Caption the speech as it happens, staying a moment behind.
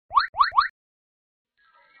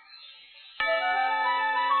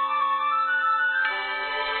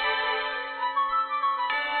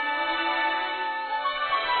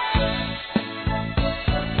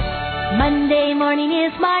Monday morning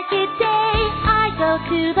is market day. I go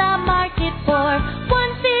to the market for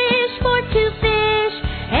 1 fish, for 2 fish,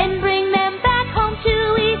 and bring them back home to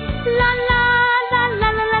eat. La la la la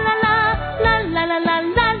la la la la la la la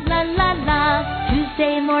la la la la.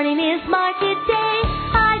 Tuesday morning is market day.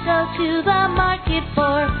 I go to the market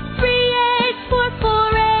for 3 eggs, for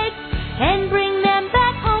 4 eggs, and bring them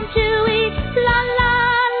back home to eat. La la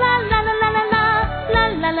la la la la la la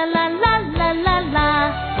la la la la la la la.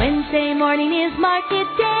 Wednesday morning is market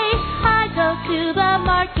day. I go to the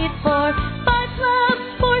market for 5 plums,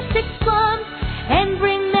 for 6 plums, and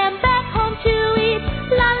bring them back home to eat.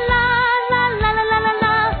 La la la la la la la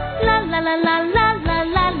la la la la la la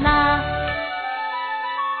la la.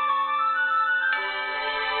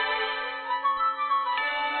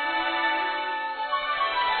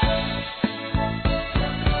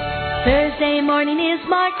 Thursday morning is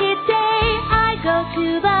market day. I go to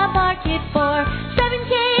the market for